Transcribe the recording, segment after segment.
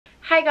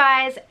Hi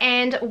guys,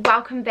 and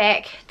welcome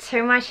back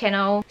to my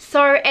channel.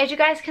 So as you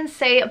guys can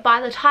see by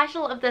the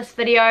title of this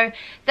video,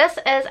 this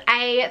is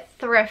a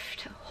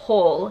thrift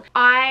haul.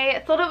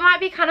 I thought it might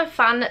be kind of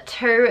fun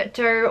to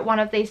do one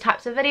of these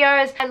types of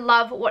videos. I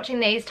love watching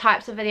these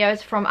types of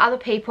videos from other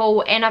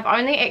people, and I've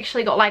only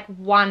actually got like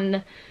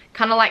one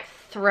kind of like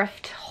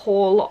thrift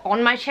haul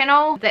on my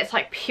channel that's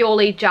like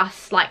purely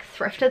just like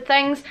thrifted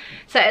things,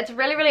 so it's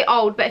really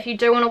old, but if you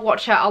do want to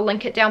watch it, I'll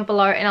link it down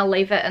below and I'll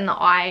leave it in the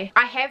eye.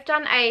 I have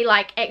done a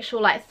like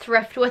actual like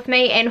thrift with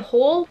me and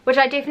haul, which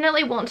I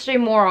definitely want to do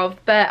more of,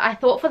 but I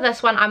thought for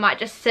this one I might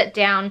just sit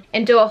down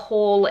and do a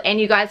haul,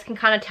 and you guys can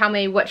kind of tell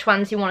me which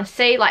ones you want to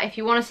see. Like if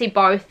you want to see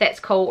both, that's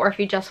cool, or if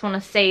you just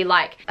want to see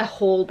like a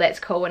haul, that's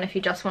cool, and if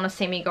you just want to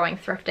see me going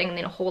thrifting and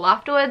then a haul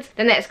afterwards,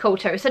 then that's cool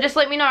too. So just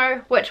let me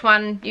know which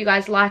one you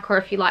guys like,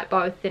 or if you like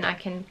both, then I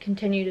can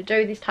continue to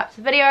do these types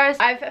of videos.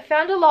 I've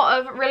found a lot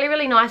of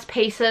really nice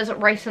pieces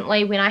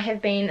recently when I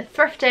have been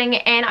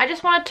thrifting, and I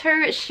just wanted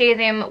to share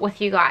them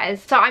with you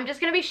guys. So I'm just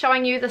going to be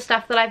showing you the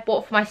stuff that I've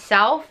bought for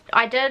myself.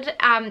 I did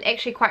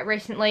actually quite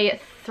recently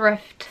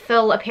thrift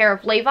Phil a pair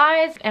of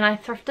Levi's, and I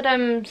thrifted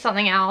him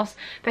something else,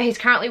 but he's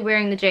currently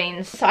wearing the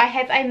jeans. So I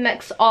have a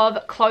mix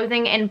of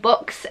clothing and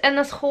books in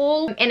this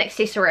haul, and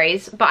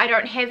accessories, but I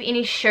don't have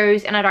any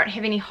shoes and I don't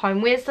have any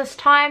homewares this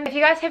time. If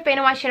you guys have been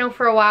on my channel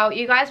for a while,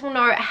 you guys will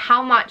know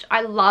how much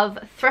I love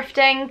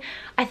thrifting.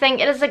 I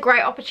think it is a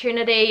great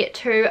opportunity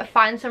to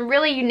find some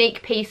really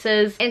unique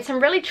pieces and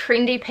some really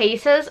trendy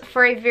pieces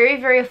for a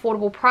very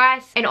affordable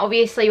price, and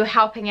obviously you're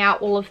helping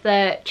out all of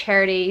the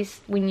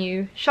charities when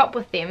you shop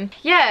with them.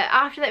 Yeah,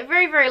 after that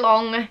very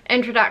long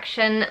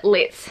introduction,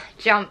 let's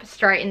jump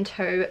straight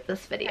into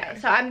this video.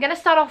 So I'm going to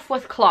start off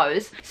with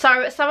clothes.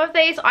 So some of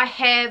these I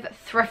have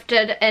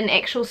thrifted in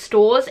actual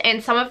stores,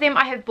 and some of them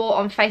I have bought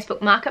on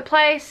Facebook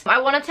Marketplace. I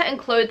wanted to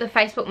include the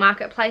Facebook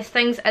Marketplace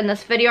things in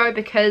this video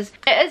because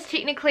it is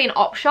technically an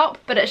op shop,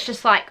 but it's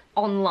just like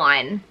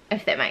online,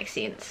 if that makes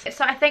sense.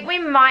 So I think we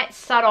might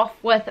start off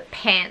with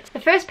pants.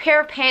 The first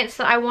pair of pants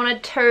that I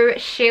wanted to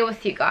share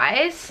with you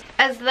guys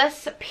is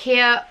this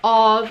pair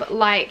of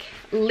like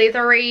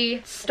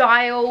leathery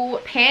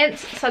style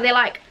pants. So they're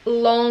like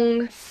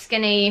long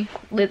skinny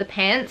leather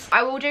pants.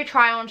 I will do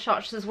try on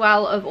shots as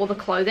well of all the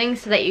clothing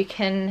so that you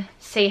can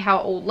see how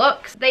it all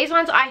looks. These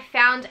ones I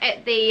found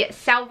at the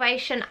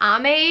Salvation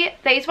Army.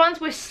 These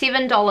ones were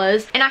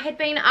 $7, and I had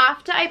been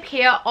after a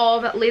pair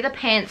of leather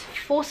pants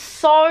for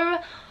so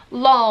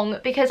long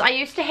because I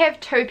used to have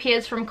two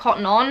pairs from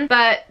Cotton On,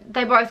 but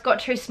they both got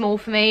too small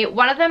for me.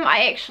 One of them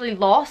I actually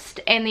lost,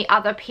 and the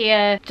other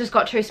pair just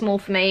got too small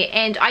for me,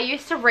 and I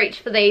used to reach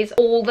for these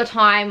all the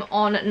time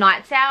on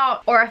nights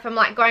out, or if I'm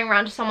like going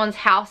around to someone's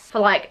house for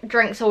like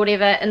drinks or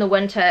whatever in the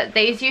winter.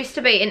 These used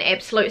to be an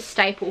absolute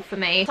staple for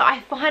me. So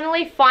I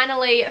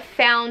finally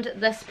found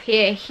this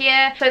pair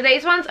here. So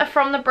these ones are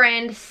from the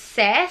brand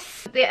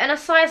Sass. They're in a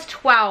size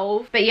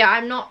 12, but yeah,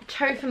 I'm not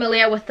too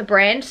familiar with the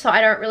brand, so I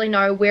don't really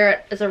know where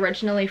it is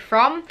originally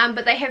from.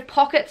 But they have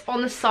pockets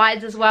on the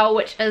sides as well,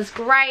 which is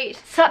great.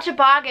 Such a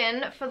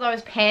bargain for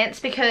those pants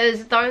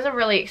because those are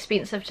really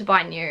expensive to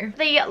buy new.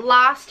 The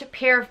last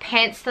pair of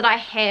pants that I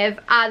have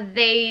are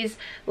these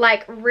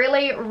like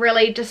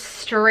really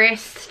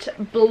distressed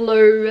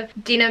blue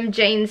denim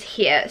jeans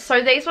here.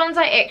 So these ones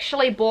I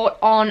actually bought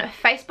on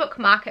Facebook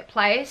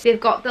Marketplace. They've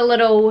got the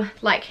little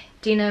like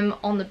denim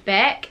on the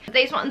back.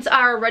 These ones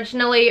are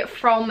originally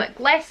from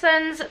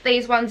Glassons.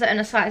 These ones are in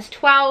a size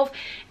 12,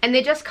 and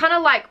they're just kind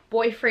of like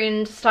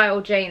boyfriend style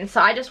jeans,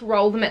 so I just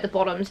roll them at the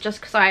bottoms just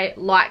because I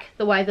like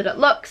the way that it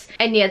looks.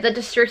 And yeah, the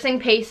distressing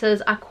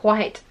pieces are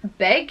quite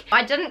big.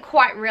 I didn't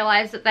quite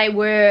realize that they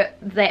were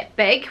that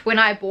big when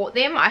I bought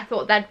them. I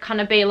thought they'd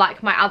kind of be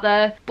like my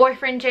other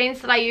boyfriend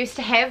jeans that I used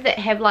to have that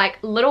have like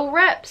little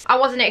rips. I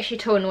wasn't actually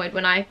too annoyed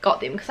when I got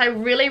them because I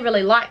really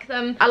like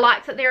them. I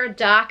like that they're a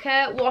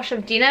darker wash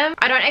of denim.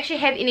 I don't actually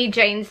have any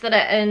jeans that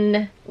are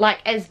in like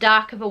as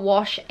dark of a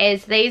wash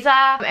as these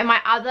are, and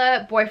my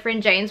other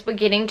boyfriend jeans were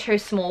getting too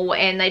small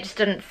and they just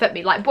didn't fit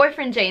me like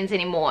boyfriend jeans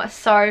anymore.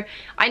 So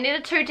I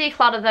needed to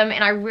declutter them,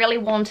 and I really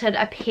wanted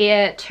a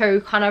pair to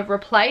kind of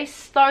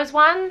replace those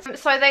ones.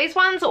 So these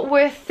ones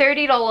were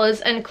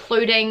 $30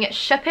 including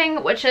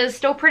shipping, which is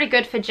still pretty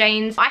good for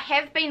jeans. I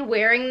have been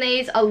wearing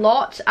these a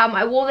lot.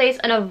 I wore these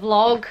in a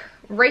vlog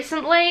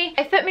recently.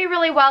 They fit me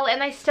really well,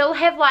 and they still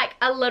have like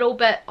a little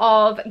bit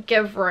of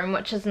give room,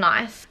 which is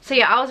nice. So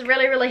yeah, I was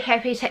really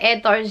happy to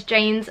add those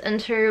jeans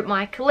into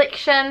my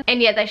collection,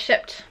 and yeah, they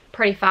shipped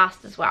pretty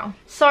fast as well.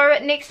 So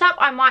next up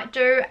I might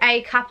do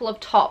a couple of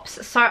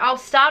tops. So I'll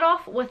start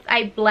off with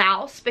a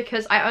blouse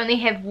because I only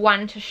have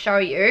one to show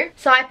you.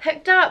 So I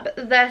picked up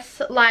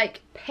this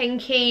like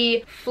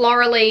pinky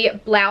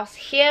florally blouse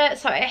here.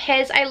 So it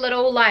has a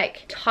little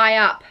like tie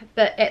up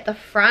bit at the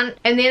front,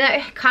 and then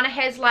it kind of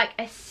has like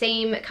a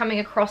seam coming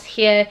across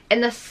here,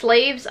 and the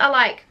sleeves are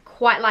like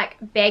quite like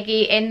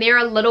baggy, and they're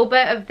a little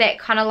bit of that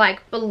kind of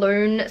like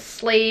balloon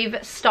sleeve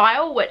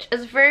style, which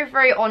is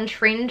very on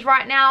trend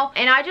right now,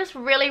 and I just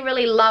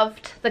really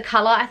loved the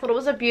color. I thought it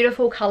was a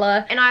beautiful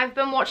color, and I've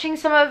been watching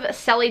some of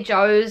Sally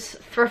Joe's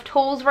thrift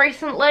hauls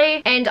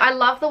recently, and I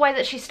love the way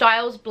that she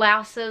styles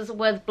blouses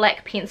with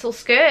black pencil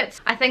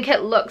skirts. I think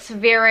it looks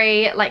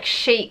very like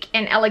chic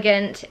and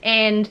elegant,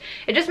 and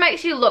it just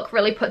makes you look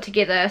really put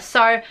together.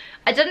 So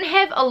I didn't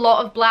have a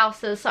lot of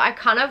blouses, so I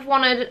kind of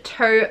wanted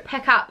to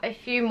pick up a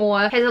few more.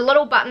 It has a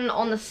little button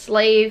on the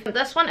sleeve.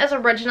 This one is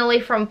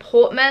originally from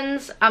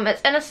Portman's.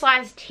 It's in a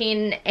size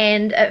 10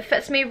 and it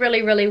fits me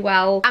really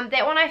well.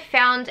 That one I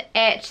found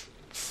at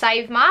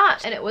Save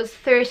Mart and it was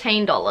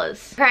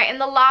 $13. Okay, and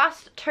the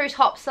last two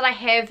tops that I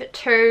have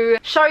to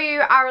show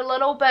you are a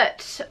little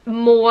bit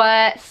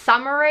more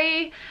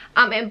summery,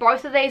 and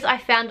both of these I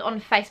found on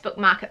Facebook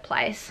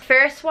Marketplace.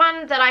 First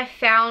one that I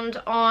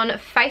found on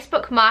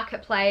Facebook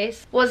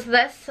Marketplace was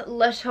this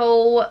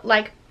little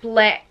like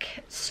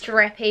black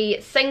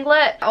strappy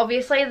singlet.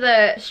 Obviously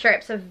the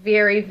straps are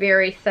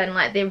very thin,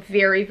 like they're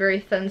very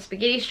thin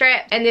spaghetti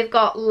straps, and they've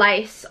got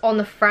lace on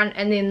the front,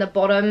 and then the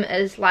bottom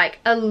is like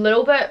a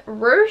little bit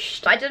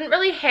ruched. I didn't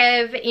really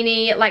have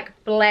any like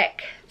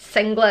black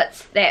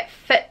singlets that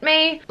fit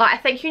me. Like I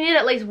think you need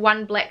at least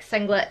one black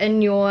singlet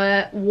in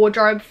your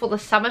wardrobe for the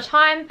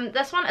summertime.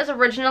 This one is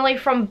originally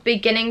from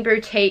Beginning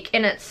Boutique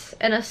and it's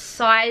in a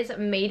size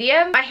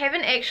medium. I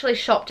haven't actually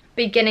shopped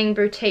Beginning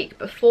Boutique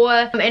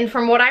before, and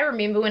from what I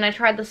remember when I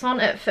tried this on,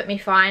 it fit me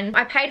fine.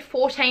 I paid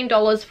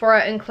 $14 for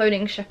it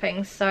including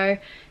shipping, so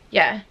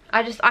yeah,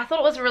 I thought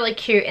it was really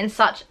cute and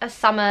such a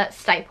summer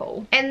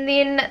staple. And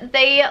then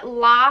the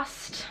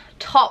last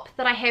top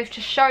that I have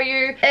to show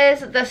you is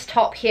this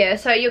top here.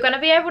 So you're going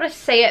to be able to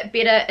see it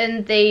better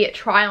in the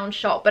try on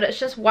shop, but it's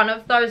just one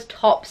of those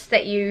tops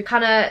that you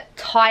kind of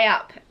tie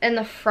up in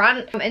the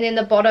front, and then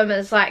the bottom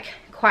is like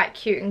quite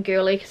cute and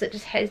girly because it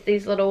just has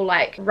these little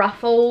like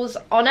ruffles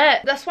on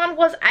it. This one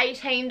was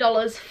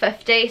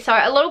 $18.50, so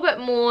a little bit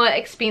more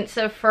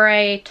expensive for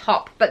a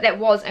top, but that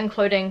was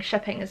including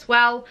shipping as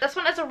well. This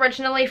one is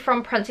originally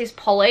from Princess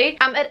Polly.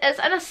 It is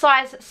in a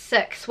size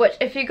 6, which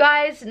if you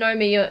guys know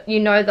me, you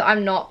know that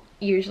I'm not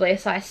usually a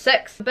size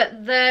 6,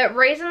 but the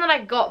reason that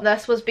I got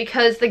this was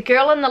because the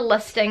girl in the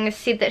listing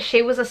said that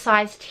she was a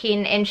size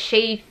 10 and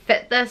she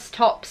fit this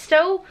top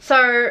still.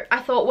 So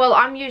I thought, well,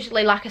 I'm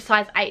usually like a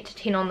size 8 to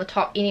 10 on the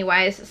top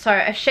anyways, so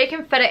if she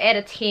can fit it at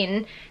a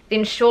 10,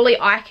 then surely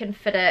I can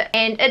fit it.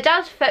 And it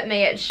does fit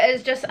me. It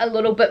is just a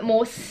little bit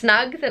more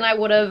snug than I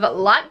would have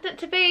liked it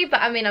to be,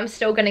 but I mean, I'm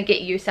still going to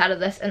get use out of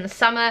this in the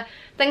summer.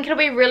 I think it'll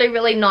be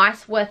really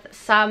nice with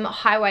some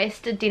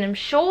high-waisted denim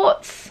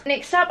shorts.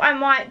 Next up, I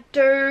might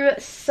do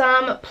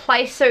some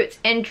play suits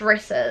and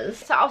dresses.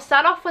 So I'll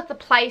start off with the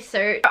play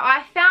suit.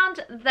 I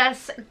found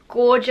this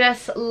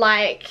gorgeous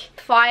like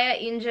fire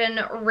engine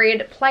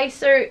red play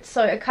suit.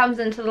 So it comes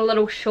into the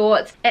little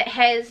shorts. It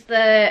has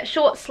the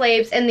short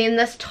sleeves, and then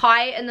this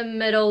tie in the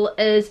middle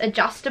is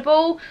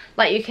adjustable.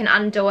 Like you can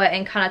undo it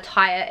and kind of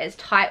tie it as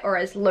tight or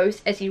as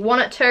loose as you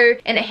want it to.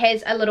 And it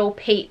has a little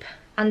peep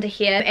under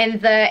here,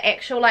 and the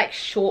actual like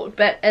short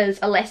bit is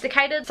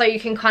elasticated, so you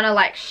can kind of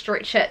like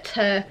stretch it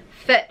to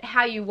fit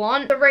how you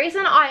want. The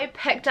reason I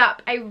picked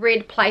up a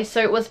red play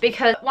suit was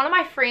because one of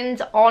my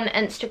friends on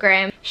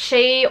Instagram,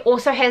 she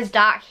also has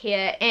dark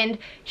hair and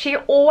she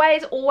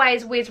always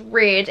wears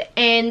red,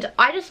 and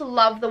I just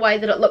love the way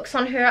that it looks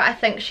on her. I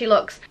think she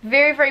looks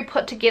very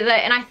put together,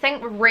 and I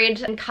think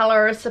red in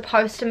color is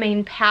supposed to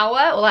mean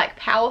power or like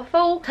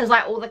powerful, because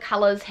like all the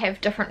colors have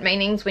different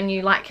meanings when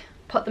you like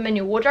put them in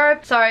your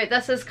wardrobe. So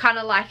this is kind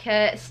of like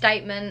a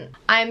statement.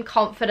 I am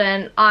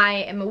confident,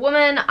 I am a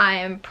woman, I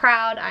am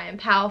proud, I am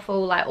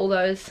powerful, like all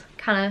those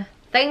kind of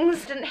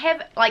things. Didn't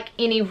have like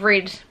any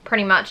red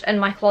pretty much in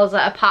my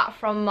closet apart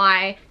from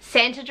my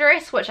Santa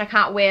dress, which I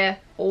can't wear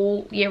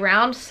all year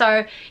round.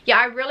 So yeah,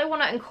 I really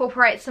want to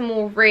incorporate some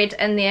more red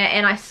in there,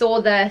 and I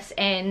saw this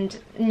and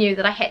knew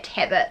that I had to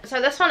have it.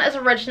 So this one is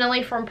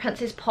originally from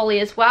Princess Polly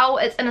as well.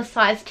 It's in a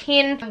size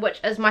 10, which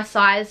is my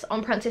size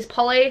on Princess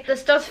Polly.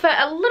 This does fit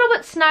a little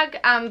bit snug,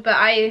 but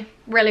I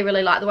really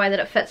like the way that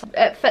it fits.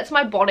 It fits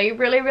my body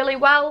really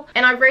well,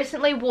 and I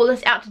recently wore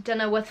this out to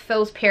dinner with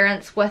Phil's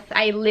parents with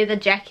a leather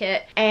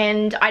jacket,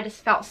 and I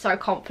just felt so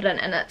confident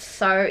in it.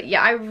 So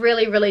yeah, I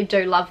really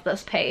do love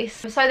this piece.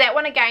 So that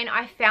one again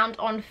I found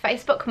on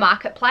Facebook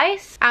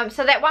Marketplace.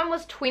 So that one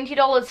was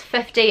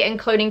 $20.50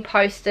 including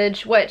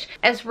postage, which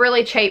is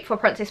really cheap for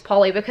Princess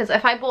Polly, because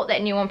if I bought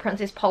that new on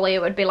Princess Polly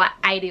it would be like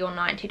 $80 or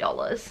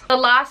 $90. The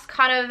last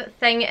kind of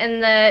thing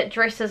in the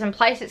dresses and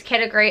playsets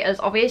category is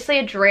obviously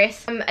a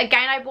dress.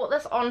 Again, I bought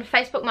this on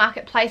Facebook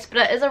Marketplace,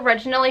 but it is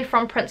originally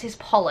from Princess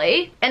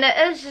Polly, and it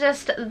is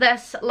just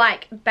this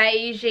like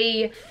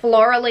beigey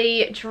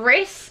florally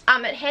dress.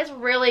 It has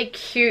really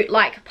cute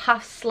like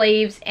puff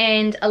sleeves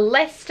and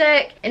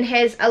elastic, and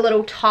has a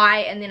little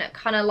tie, and then it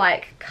kind of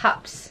like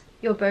cups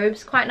your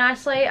boobs quite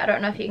nicely. I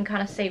don't know if you can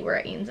kind of see where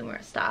it ends and where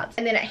it starts.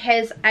 And then it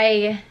has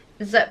a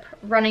zip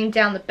running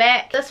down the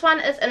back. This one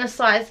is in a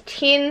size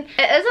 10.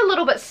 It is a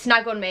little bit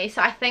snug on me,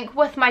 so I think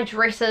with my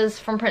dresses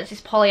from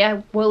Princess Polly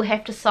I will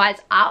have to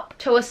size up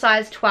to a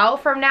size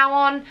 12 from now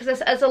on, because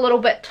this is a little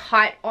bit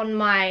tight on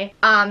my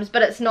arms,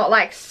 but it's not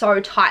like so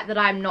tight that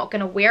I'm not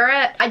going to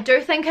wear it. I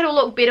do think it'll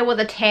look better with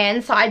a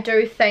tan, so I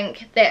do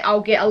think that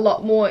I'll get a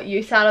lot more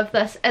use out of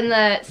this in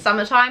the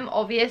summertime,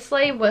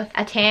 obviously, with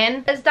a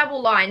tan. It's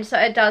double lined, so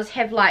it does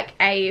have like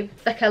a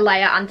thicker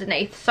layer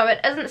underneath, so it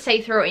isn't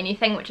see-through or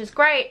anything, which is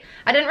great.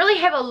 I didn't really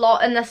have a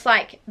lot in this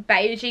like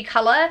beigey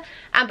colour,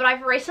 but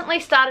I've recently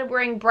started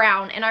wearing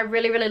brown, and I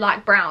really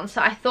like brown,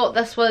 so I thought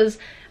this was,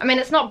 I mean,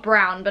 it's not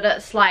brown, but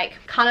it's like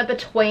kind of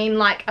between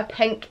like a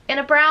pink and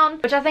a brown,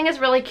 which I think is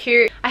really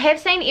cute. I have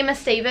seen Emma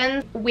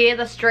Stevens wear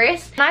this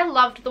dress, and I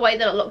loved the way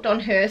that it looked on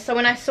her, so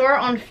when I saw it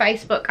on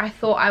Facebook I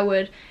thought I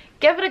would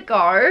give it a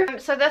go.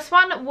 So this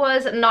one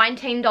was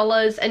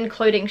 $19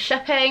 including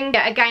shipping.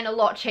 Again, a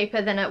lot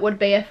cheaper than it would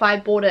be if I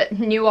bought it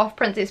new off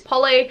Princess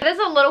Polly. It is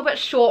a little bit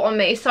short on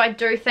me, so I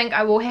do think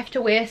I will have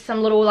to wear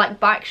some little like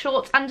bike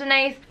shorts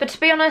underneath, but to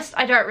be honest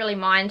I don't really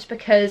mind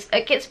because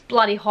it gets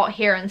bloody hot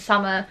here in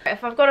summer.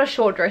 If I've got a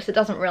short dress it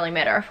doesn't really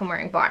matter if I'm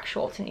wearing bike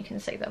shorts and you can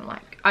see them.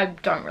 Like, I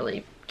don't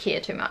really care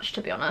too much,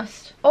 to be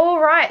honest.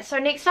 Alright, so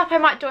next up I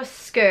might do a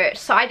skirt.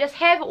 So I just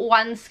have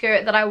one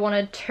skirt that I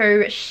wanted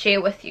to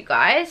share with you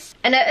guys,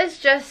 and it is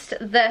just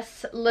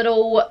this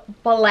little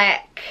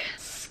black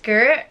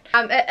skirt.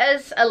 It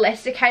is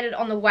elasticated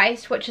on the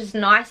waist, which is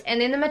nice,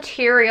 and then the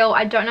material,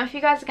 I don't know if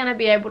you guys are going to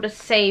be able to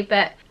see,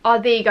 but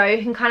oh, there you go,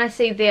 you can kind of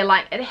see there,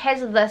 like it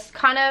has this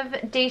kind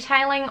of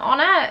detailing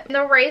on it.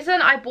 The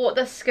reason I bought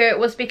this skirt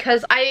was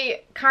because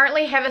I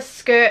currently have a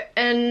skirt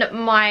in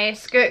my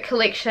skirt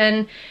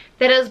collection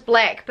that is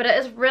black, but it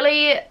is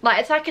really like,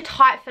 it's like a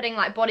tight fitting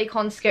like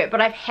bodycon skirt,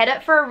 but I've had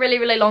it for a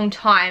really long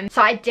time,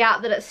 so I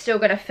doubt that it's still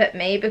gonna fit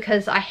me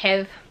because I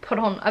have put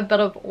on a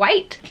bit of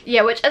weight.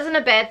 Yeah, which isn't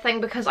a bad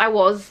thing because I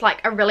was like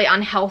a really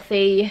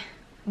unhealthy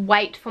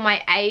weight for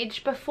my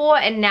age before,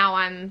 and now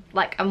I'm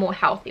like a more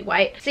healthy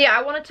weight. So yeah,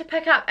 I wanted to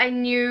pick up a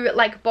new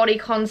like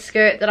bodycon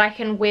skirt that I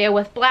can wear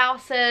with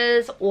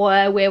blouses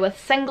or wear with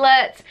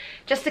singlets,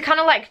 just to kind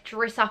of like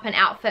dress up an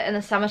outfit in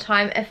the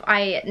summertime if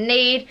I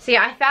need. So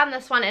yeah, I found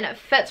this one and it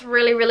fits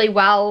really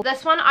well.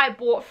 This one I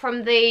bought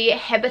from the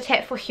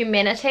Habitat for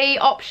Humanity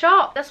op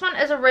shop. This one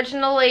is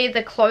originally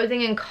the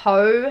Clothing &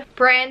 Co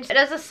brand. It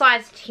is a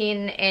size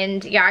 10,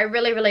 and yeah, I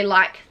really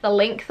like the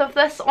length of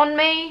this on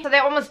me. So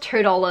that one was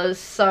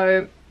 $2,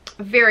 so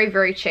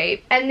very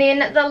cheap. And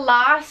then the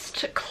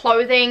last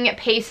clothing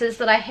pieces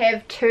that I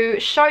have to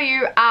show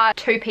you are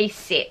two-piece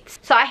sets.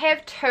 So I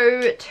have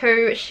two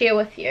to share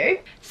with you.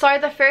 So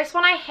the first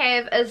one I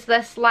have is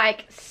this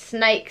like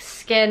snake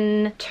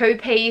skin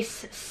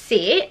two-piece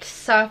set.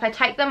 So if I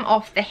take them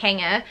off the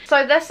hanger,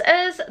 so this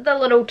is the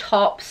little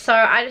top. So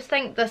I just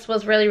think this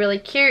was really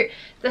cute.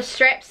 The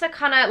straps are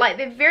kind of like,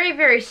 they're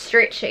very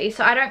stretchy,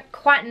 so I don't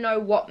quite know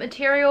what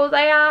material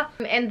they are.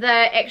 And the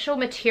actual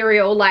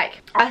material,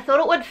 like, I thought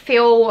it would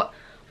feel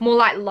more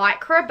like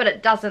lycra, but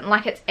it doesn't.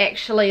 Like, it's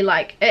actually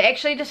like, it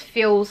actually just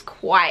feels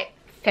quite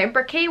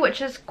fabricy,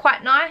 which is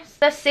quite nice.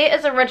 This set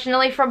is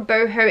originally from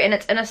Boohoo and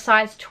it's in a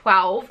size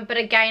 12, but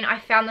again I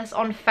found this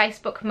on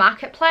Facebook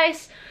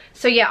Marketplace.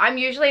 So yeah, I'm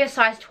usually a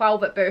size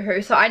 12 at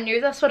Boohoo, so I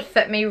knew this would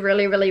fit me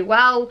really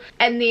well.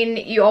 And then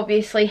you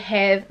obviously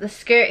have the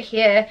skirt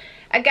here.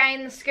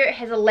 Again, the skirt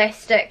has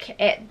elastic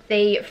at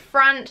the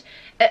front.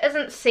 It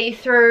isn't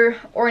see-through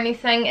or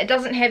anything. It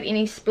doesn't have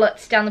any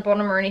splits down the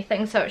bottom or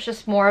anything, so it's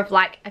just more of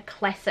like a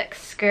classic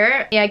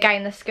skirt. Yeah,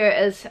 again, the skirt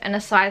is in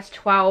a size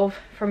 12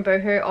 from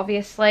Boohoo,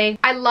 obviously.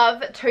 I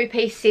love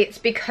two-piece sets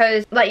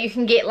because like you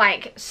can get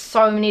like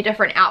so many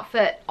different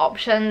outfit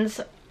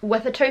options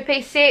with a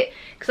two-piece set,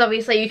 because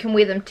obviously you can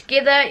wear them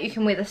together, you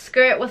can wear the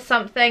skirt with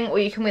something, or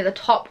you can wear the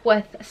top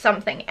with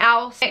something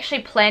else. I'm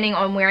actually planning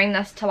on wearing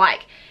this to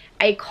like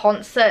a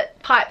concert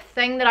type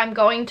thing that I'm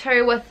going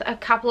to with a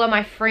couple of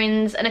my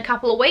friends in a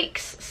couple of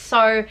weeks.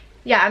 So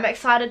yeah, I'm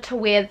excited to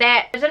wear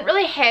that. I didn't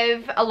really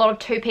have a lot of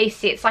two-piece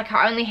sets, like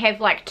I only have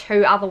like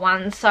 2 other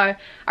ones, so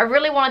I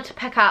really wanted to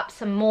pick up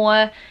some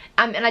more.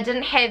 And I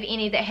didn't have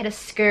any that had a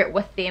skirt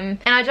with them,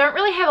 and I don't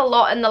really have a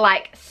lot in the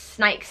like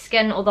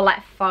snakeskin or the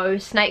like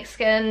faux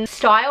snakeskin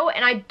style,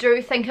 and I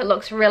do think it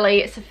looks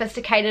really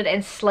sophisticated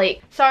and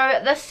sleek. So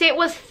this set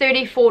was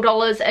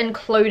 $34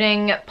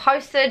 including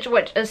postage,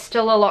 which is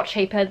still a lot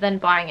cheaper than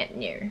buying it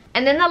new.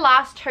 And then the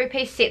last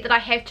two-piece set that I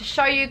have to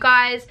show you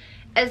guys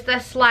is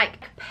this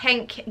like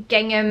pink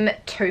gingham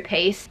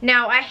two-piece.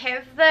 Now I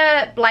have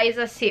the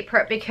blazer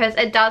separate because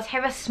it does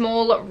have a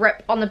small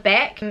rip on the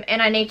back,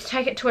 and I need to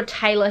take it to a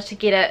tailor to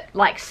get it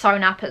like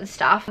sewn up and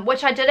stuff,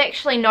 which I did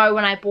actually know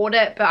when I bought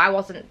it, but I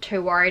wasn't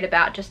too worried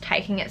about just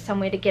taking it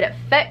somewhere to get it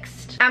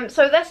fixed.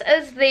 So this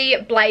is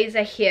the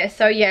blazer here.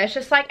 So yeah, it's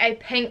just like a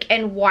pink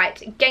and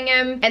white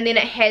gingham, and then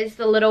it has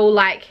the little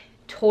like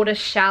tortoise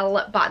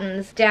shell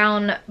buttons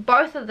down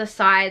both of the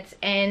sides,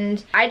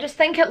 and I just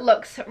think it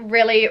looks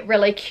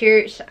really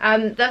cute.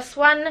 This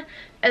one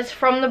is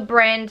from the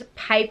brand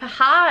Paper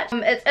Heart.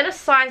 It's in a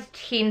size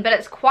 10, but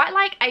it's quite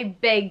like a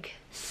big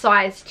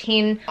size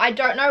 10. I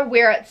don't know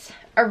where it's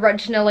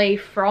originally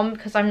from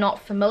because I'm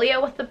not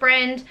familiar with the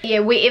brand. Yeah,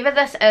 wherever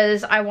this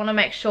is, I want to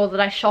make sure that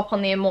I shop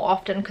on there more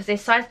often because their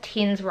size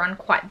 10s run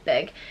quite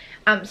big.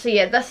 So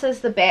yeah, this is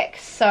the back.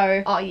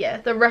 So oh yeah,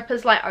 the rip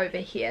is like over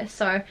here,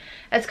 so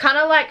it's kind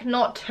of like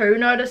not too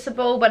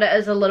noticeable, but it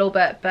is a little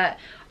bit. But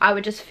I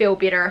would just feel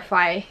better if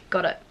I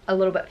got it a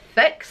little bit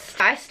fixed.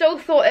 I still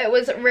thought it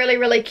was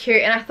really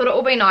cute, and I thought it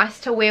would be nice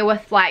to wear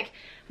with like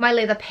my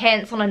leather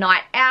pants on a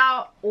night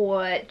out,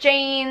 or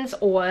jeans,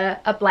 or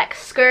a black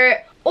skirt.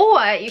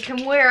 Or you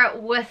can wear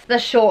it with the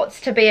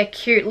shorts to be a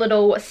cute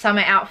little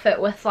summer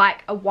outfit with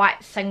like a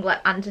white singlet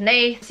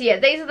underneath. So yeah,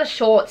 these are the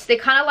shorts. They're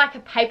kind of like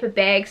a paper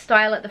bag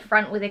style at the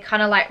front where they're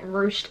kind of like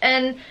ruched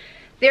in.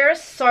 There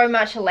is so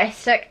much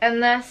elastic in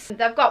this.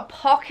 They've got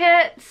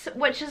pockets,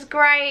 which is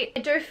great.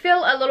 They do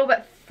feel a little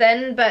bit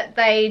thin, but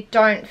they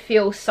don't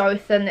feel so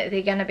thin that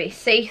they're going to be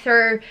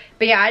see-through.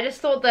 But yeah, I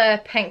just thought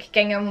the pink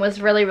gingham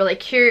was really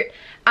cute.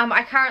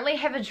 I currently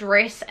have a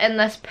dress in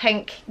this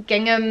pink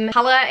gingham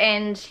colour,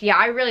 and yeah,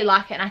 I really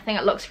like it and I think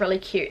it looks really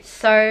cute.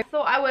 So I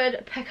thought I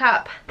would pick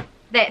up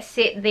that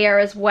set there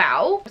as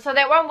well. So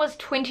that one was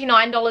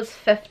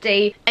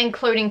 $29.50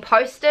 including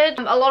postage.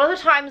 A lot of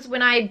the times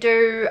when I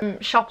do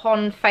shop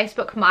on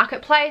Facebook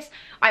Marketplace,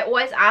 I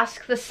always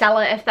ask the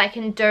seller if they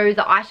can do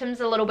the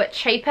items a little bit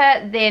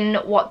cheaper than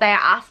what they are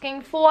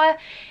asking for,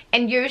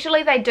 and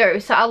usually they do.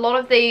 So a lot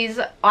of these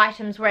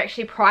items were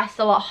actually priced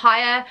a lot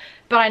higher,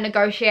 but I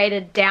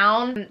negotiated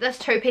down. This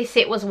two-piece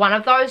set was one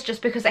of those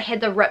just because it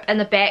had the rip in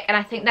the back, and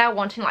I think they were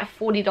wanting like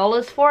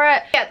 $40 for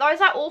it. Yeah,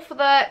 those are all for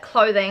the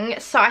clothing,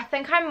 so I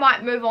think I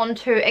might move on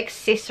to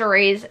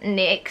accessories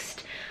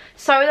next.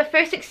 So the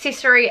first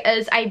accessory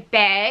is a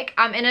bag,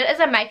 and it is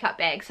a makeup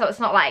bag, so it's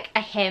not like a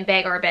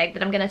handbag or a bag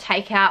that I'm going to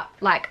take out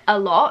like a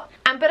lot.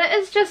 But it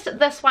is just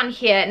this one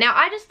here. Now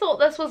I just thought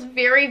this was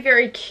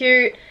very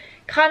cute.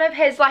 Kind of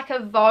has like a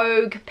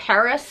Vogue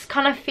Paris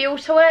kind of feel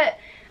to it.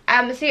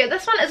 So yeah,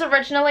 this one is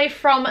originally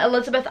from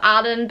Elizabeth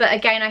Arden, but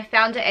again I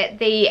found it at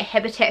the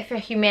Habitat for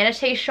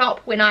Humanity shop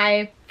when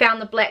I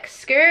found the black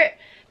skirt.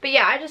 But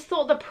yeah, I just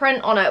thought the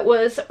print on it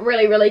was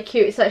really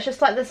cute. So it's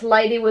just like this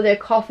lady with her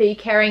coffee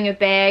carrying a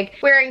bag,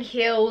 wearing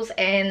heels,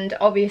 and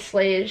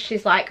obviously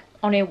she's like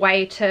on her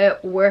way to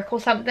work or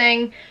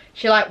something.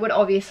 She like would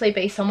obviously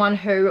be someone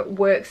who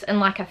works in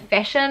like a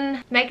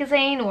fashion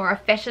magazine or a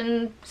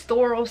fashion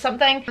store or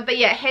something. But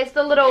yeah, it has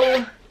the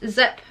little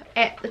zip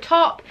at the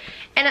top,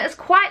 and it's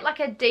quite like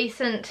a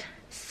decent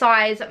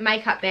size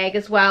makeup bag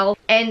as well.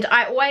 And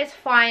I always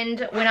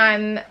find when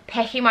I'm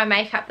packing my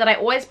makeup that I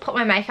always put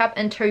my makeup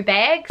in two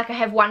bags. Like I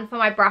have one for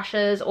my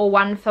brushes, or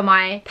one for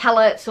my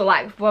palettes, or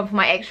like one for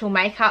my actual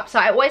makeup. So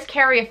I always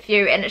carry a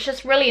few, and it's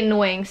just really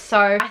annoying.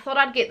 So I thought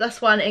I'd get this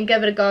one and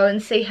give it a go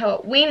and see how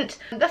it went.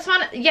 This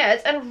one, yeah,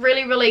 it's in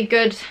really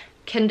good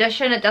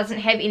condition. It doesn't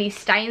have any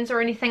stains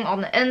or anything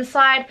on the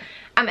inside.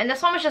 And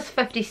this one was just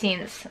 50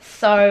 cents,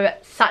 so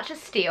such a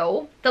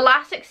steal. The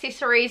last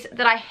accessories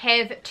that I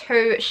have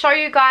to show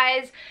you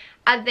guys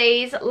are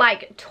these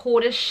like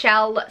tortoise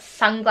shell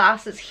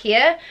sunglasses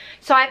here.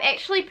 So I've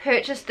actually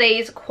purchased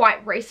these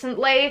quite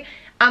recently.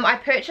 I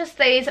purchased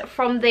these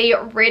from the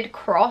Red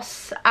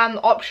Cross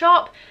op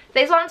shop.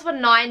 These ones were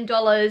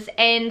 $9,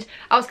 and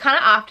I was kind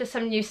of after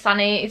some new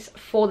sunnies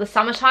for the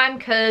summertime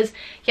because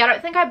yeah, I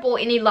don't think I bought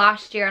any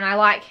last year, and I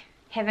like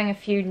having a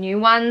few new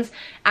ones,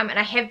 and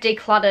I have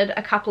decluttered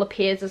a couple of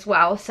pairs as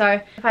well.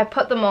 So if I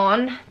put them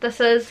on,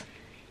 this is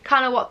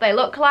kind of what they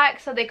look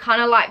like. So they're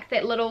kind of like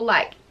that little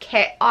like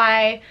cat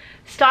eye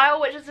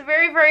style, which is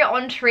very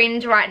on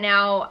trend right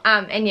now.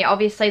 And yeah,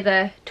 obviously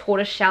the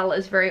tortoise shell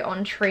is very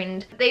on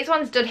trend. These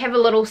ones did have a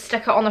little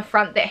sticker on the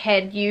front that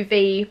had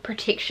UV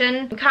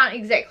protection. I can't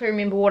exactly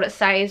remember what it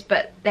says,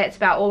 but that's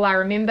about all I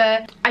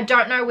remember. I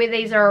don't know where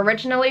these are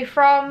originally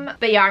from,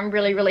 but yeah, I'm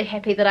really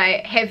happy that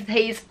I have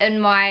these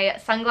in my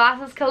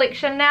sunglasses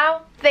collection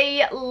now.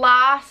 The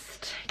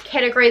last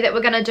category that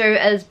we're going to do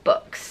is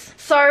books.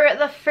 So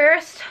the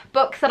first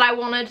book that I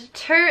wanted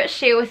to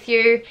share with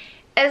you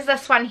is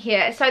this one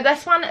here. So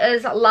this one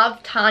is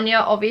Love Tanya,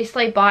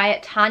 obviously by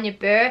Tanya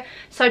Burr.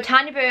 So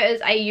Tanya Burr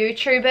is a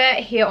YouTuber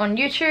here on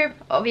YouTube,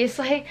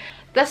 obviously.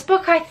 This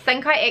book I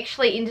think I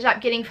actually ended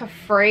up getting for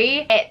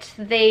free at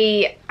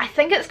the, I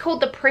think it's called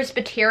the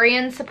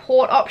Presbyterian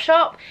Support Op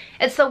Shop.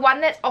 It's the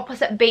one that's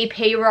opposite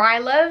BP where I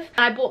live.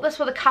 And I bought this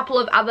with a couple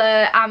of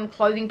other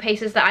clothing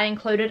pieces that I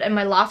included in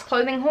my last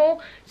clothing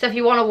haul. So if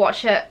you want to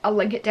watch it, I'll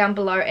link it down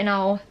below and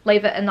I'll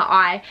leave it in the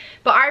eye.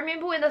 But I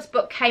remember when this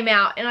book came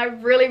out and I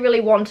really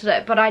wanted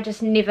it, but I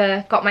just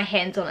never got my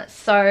hands on it.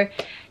 So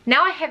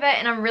now I have it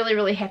and I'm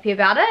really happy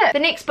about it. The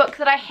next book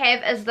that I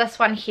have is this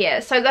one here.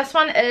 So this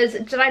one is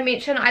Did I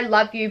Mention I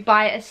Love You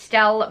by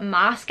Estelle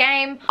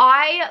Maskame.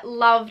 I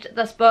loved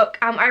this book.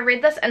 I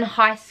read this in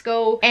high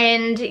school,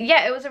 and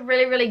yeah, it was a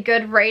really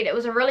good read. It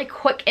was a really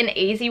quick and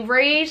easy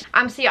read.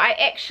 So yeah, I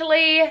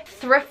actually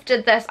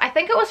thrifted this. I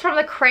think it was from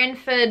the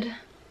Cranford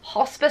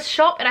hospice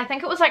shop, and I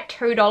think it was like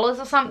 $2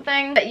 or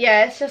something. But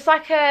yeah, it's just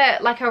like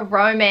a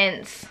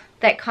romance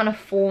that kind of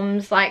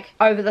forms like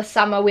over the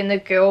summer when the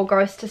girl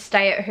goes to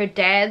stay at her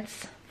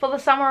dad's for the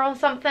summer or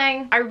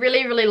something. I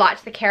really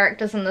liked the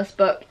characters in this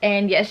book,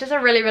 and yeah, it's just a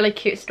really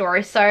cute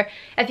story. So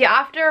if you're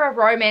after a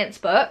romance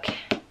book,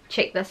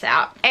 check this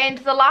out. And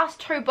the last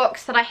 2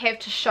 books that I have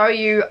to show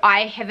you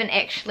I haven't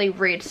actually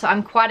read, so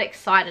I'm quite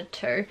excited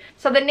to.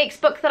 So the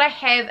next book that I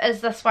have is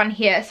this one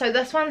here. So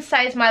this one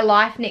says My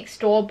Life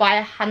Next Door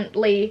by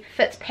Huntley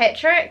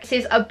Fitzpatrick. It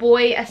says A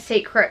Boy, a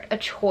Secret, a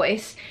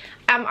Choice.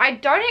 I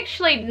don't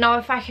actually know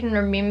if I can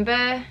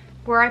remember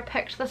where I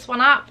picked this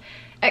one up.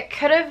 It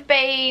could have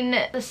been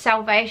the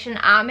Salvation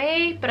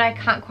Army, but I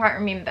can't quite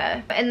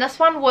remember. And this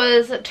one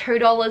was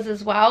 $2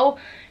 as well.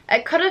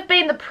 It could have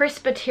been the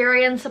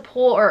Presbyterian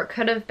Support, or it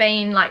could have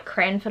been like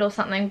Cranford or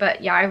something,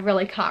 but yeah, I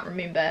really can't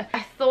remember.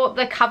 I thought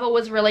the cover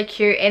was really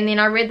cute, and then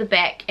I read the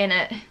back and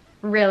it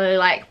really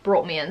like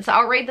brought me in. So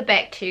I'll read the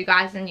back to you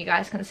guys and you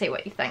guys can see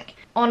what you think.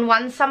 On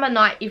one summer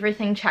night,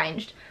 everything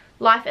changed.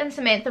 Life in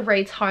Samantha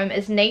Reed's home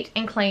is neat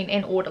and clean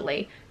and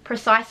orderly,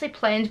 precisely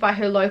planned by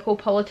her local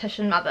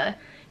politician mother.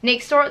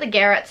 Next door at the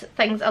Garretts,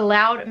 things are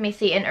loud,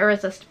 messy and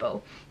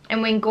irresistible.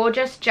 And when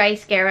gorgeous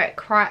Jace Garrett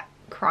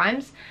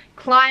climbs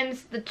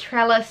the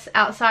trellis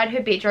outside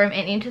her bedroom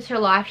and enters her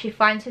life, she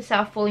finds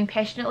herself falling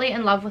passionately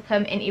in love with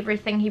him and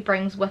everything he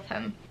brings with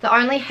him. The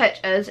only hitch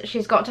is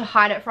she's got to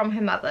hide it from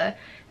her mother.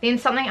 Then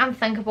something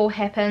unthinkable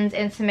happens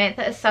and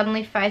Samantha is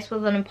suddenly faced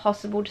with an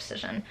impossible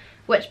decision.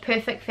 Which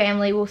perfect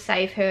family will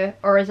save her,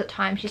 or is it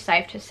time she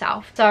saved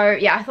herself? So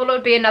yeah, I thought it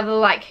would be another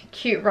like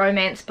cute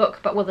romance book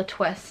but with a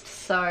twist.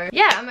 So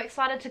yeah, I'm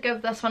excited to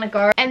give this one a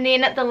go. And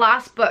then the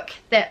last book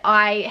that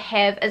I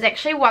have is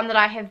actually one that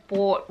I have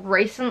bought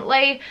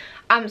recently.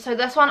 So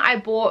this one I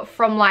bought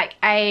from like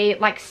a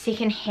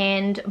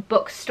second-hand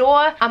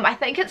bookstore. I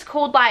think it's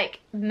called like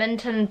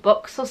Minton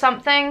Books or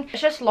something.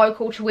 It's just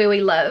local to where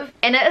we live,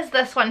 and it is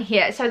this one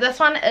here. So this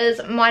one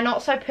is My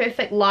Not So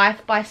Perfect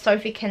Life by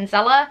Sophie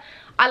Kinsella.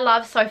 I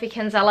love Sophie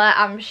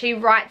Kinsella. She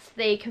writes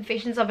the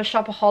Confessions of a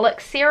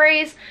Shopaholic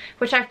series,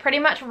 which I've pretty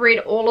much read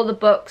all of the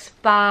books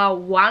bar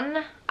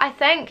one, I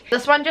think.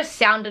 This one just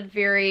sounded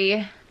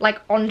very like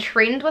on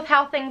trend with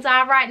how things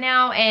are right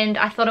now, and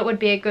I thought it would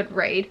be a good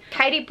read.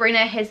 Katie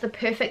Brenner has the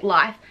perfect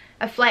life,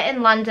 a flat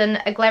in London,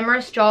 a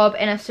glamorous job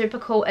and a super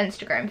cool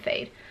Instagram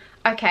feed.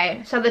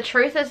 Okay, so the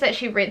truth is that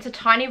she rents a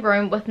tiny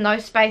room with no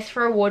space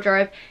for a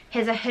wardrobe,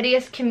 has a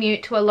hideous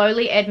commute to a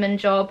lowly admin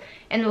job,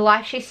 and the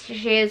life she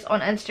shares on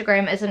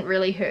Instagram isn't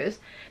really hers.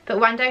 But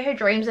one day her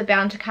dreams are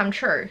bound to come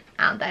true,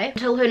 aren't they?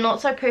 Until her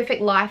not so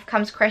perfect life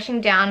comes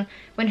crashing down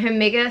when her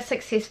mega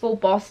successful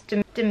boss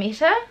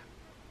Demeter,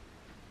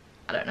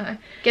 I don't know,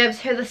 gives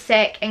her the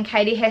sack and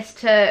Katie has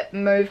to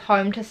move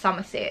home to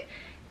Somerset.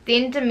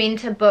 Then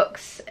Demeter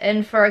books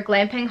in for a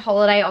glamping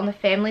holiday on the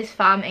family's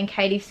farm and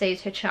Katie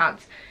sees her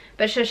chance.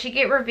 But should she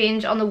get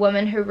revenge on the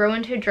woman who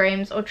ruined her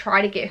dreams or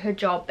try to get her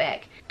job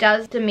back?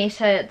 Does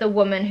Demeter, the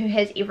woman who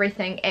has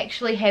everything,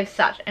 actually have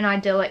such an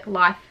idyllic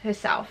life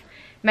herself?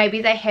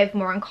 Maybe they have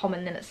more in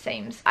common than it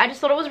seems. I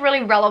just thought it was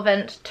really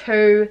relevant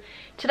to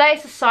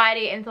today's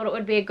society and thought it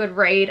would be a good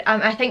read.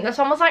 I think this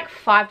one was like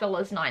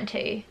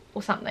 $5.90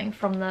 or something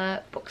from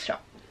the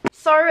bookshop.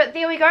 So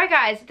there we go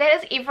guys, that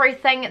is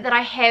everything that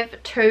I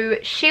have to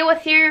share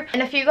with you.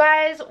 And if you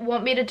guys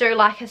want me to do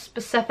like a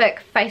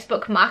specific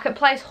Facebook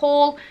marketplace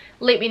haul,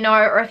 let me know.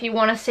 Or if you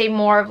want to see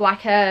more of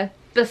like a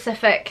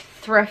specific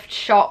thrift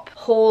shop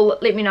haul,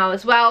 let me know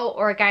as well.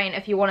 Or again,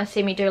 if you want to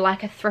see me do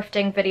like a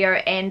thrifting video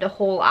and a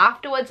haul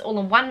afterwards all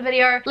in one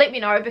video, let me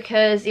know,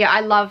 because yeah,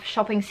 I love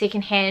shopping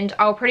secondhand.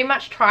 I'll pretty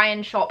much try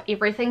and shop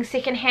everything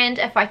secondhand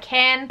if I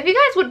can. If you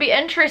guys would be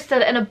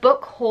interested in a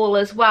book haul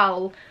as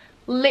well,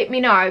 let me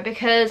know,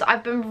 because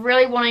I've been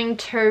really wanting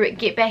to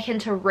get back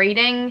into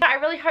reading. I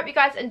really hope you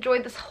guys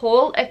enjoyed this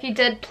haul. If you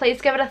did, please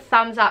give it a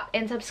thumbs up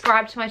and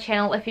subscribe to my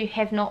channel if you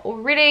have not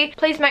already.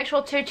 Please make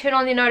sure to turn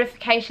on the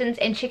notifications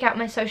and check out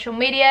my social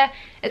media.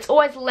 It's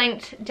always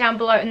linked down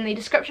below in the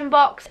description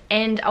box,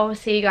 and I will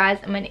see you guys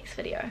in my next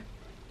video.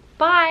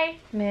 Bye!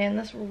 Man,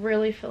 this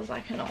really feels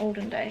like an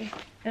olden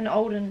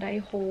day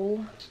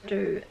haul. Let's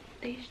do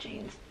these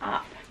jeans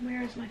up.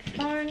 Where is my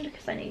phone?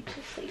 Because I need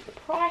to see the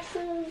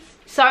prices.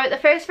 So the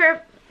first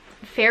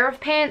pair of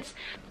pants.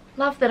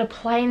 Love that a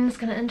plane's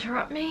gonna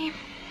interrupt me.